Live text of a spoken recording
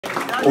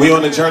We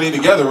on the journey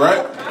together,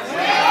 right?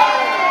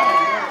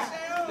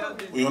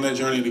 We on that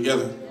journey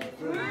together.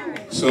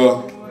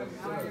 So,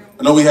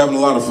 I know we having a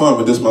lot of fun,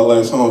 but this is my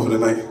last song for the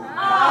night.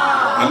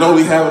 I know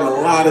we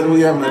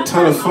having a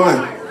ton of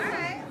fun,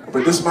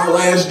 but this is my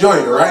last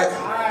joint, right?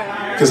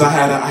 Because I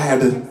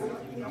had to,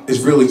 it's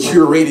really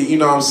curated, you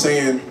know what I'm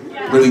saying?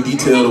 Really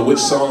detailed of which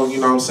song, you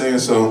know what I'm saying?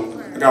 So,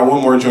 I got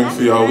one more joint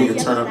for y'all. We can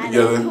turn up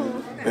together,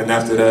 and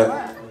after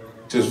that,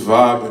 just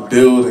vibe and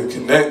build and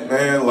connect,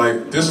 man.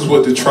 Like, this is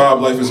what the tribe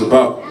life is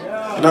about.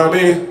 You know what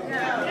I mean?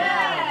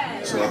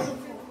 So,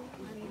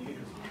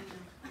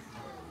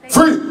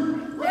 free!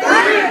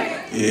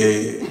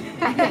 Yeah.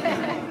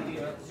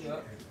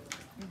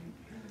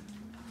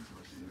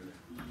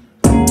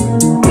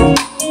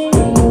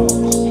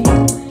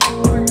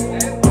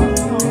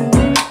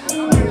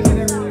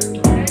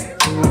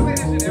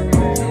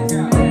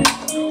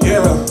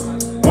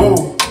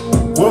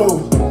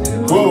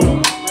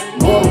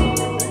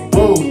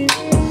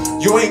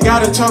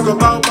 Gotta talk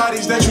about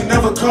bodies that you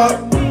never caught.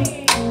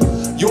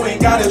 You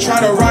ain't gotta try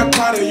to rock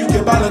Prada, you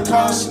can buy the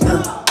cost.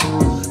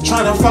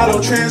 Tryna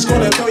follow trends,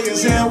 gonna throw your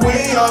zen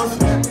way off.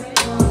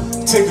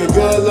 Take a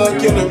good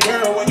look in the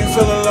mirror when you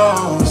feeling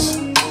lost.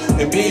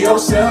 And be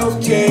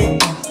yourself,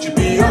 king. You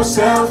be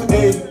yourself,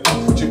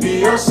 ayy. You be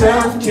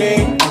yourself,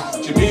 king.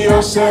 You be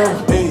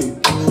yourself, ayy.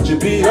 You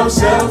be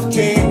yourself,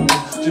 king.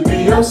 You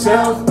be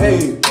yourself,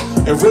 ayy.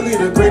 And really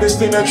the greatest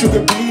thing that you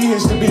could be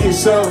is to be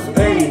yourself,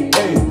 ayy,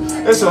 ayy.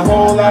 There's a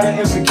whole lot of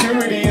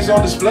insecurities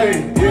on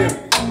display, yeah.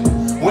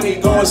 When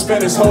he go and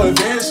spend his whole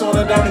advance on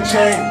a diamond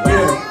chain,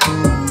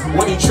 yeah.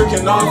 When he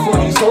tricking off on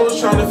these hoes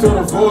trying to fill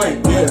the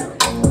void, yeah.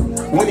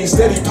 When he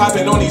steady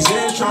popping on these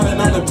ends trying to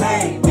numb the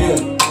pain,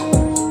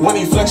 yeah. When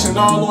he flexing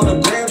all on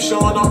the gram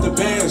showing off the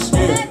bands,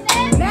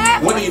 yeah.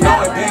 When he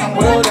knowing damn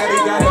well that he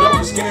got it off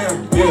the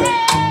scam,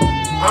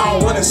 yeah. I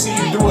don't wanna see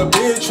you do a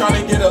bid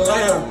trying to get a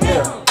lamb,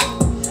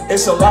 yeah.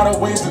 It's a lot of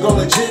ways to go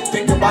legit,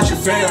 think about your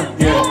fam,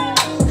 yeah.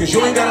 Cause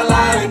you ain't gotta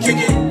lie to kick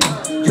it.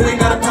 You ain't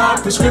gotta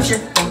pop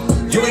prescription.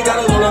 You ain't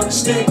gotta load up the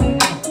stick.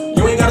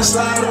 You ain't gotta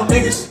slide on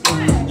niggas.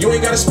 You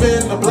ain't gotta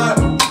spin the block.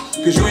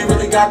 Cause you ain't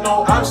really got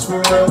no ops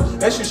for real.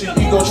 That's just your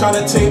ego trying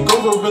to take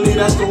over. Really,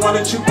 that's the one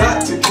that you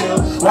got to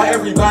kill. Why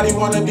everybody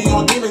wanna be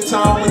on demon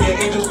time when your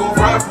angels gon'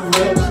 ride for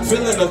real?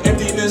 Feeling of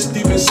emptiness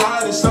deep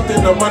inside is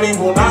something the money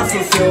will not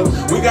fulfill.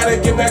 We gotta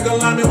get back in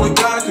alignment with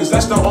God, cause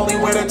that's the only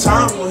way that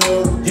time will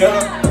heal.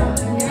 Yeah.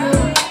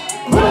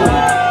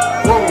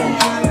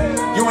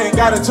 You ain't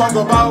gotta talk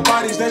about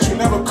bodies that you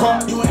never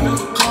caught. You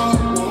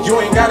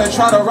ain't gotta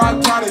try to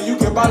rock Prada, you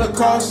can buy the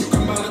cost.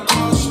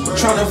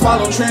 Tryna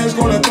follow trends,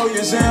 gonna throw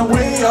your zen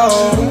way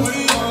off.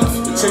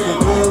 Take a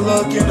good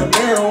look in the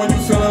mirror when you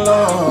feeling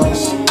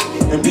lost.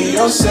 And be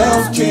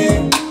yourself,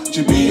 king.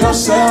 You be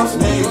yourself,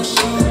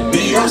 nigga.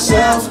 Be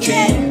yourself,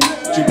 king.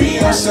 You be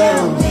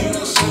yourself.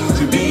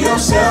 You be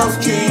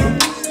yourself, king.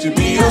 You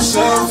be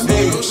yourself,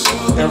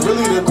 nigga. And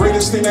really the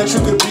greatest thing that you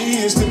could be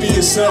is to be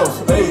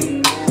yourself,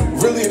 hey.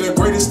 Really the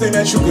greatest thing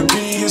that you could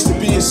be is to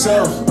be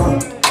yourself,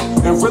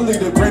 And really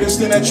the greatest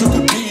thing that you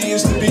could be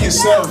is to be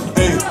yourself,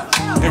 hey.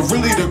 And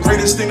really the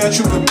greatest thing that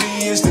you could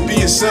be is to be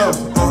yourself,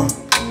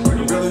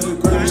 And really the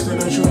greatest thing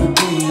that you could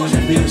be is to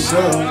be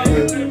yourself,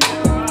 hey.